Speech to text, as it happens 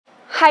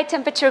High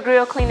Temperature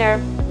Grill Cleaner,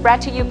 brought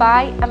to you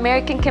by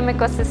American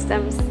Chemical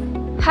Systems.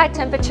 High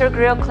Temperature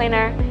Grill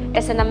Cleaner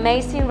is an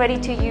amazing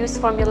ready-to-use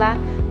formula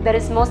that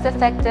is most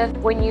effective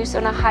when used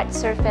on a hot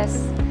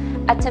surface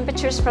at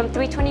temperatures from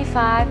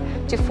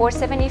 325 to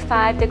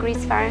 475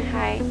 degrees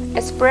Fahrenheit.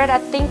 Spread a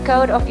thin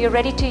coat of your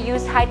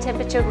ready-to-use high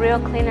temperature grill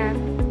cleaner.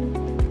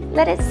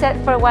 Let it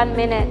set for 1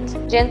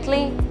 minute.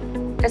 Gently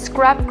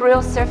scrub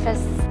grill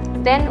surface.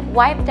 Then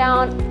wipe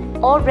down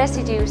all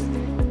residues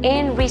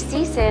and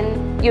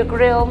re-season your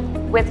grill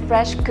with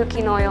fresh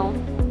cooking oil.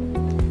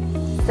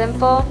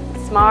 Simple,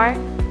 smart,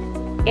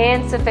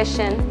 and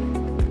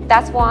sufficient.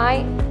 That's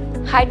why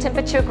High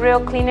Temperature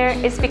Grill Cleaner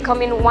is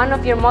becoming one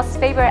of your most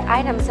favorite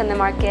items in the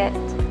market.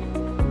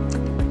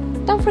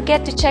 Don't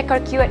forget to check our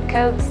QR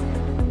codes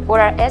for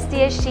our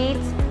SDS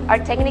sheets, our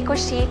technical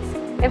sheets,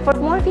 and for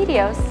more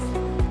videos.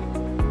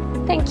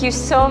 Thank you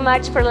so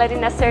much for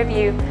letting us serve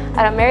you.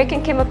 At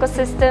American Chemical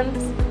Systems,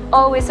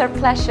 always our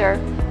pleasure.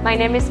 My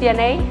name is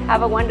Vianney.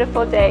 Have a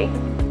wonderful day.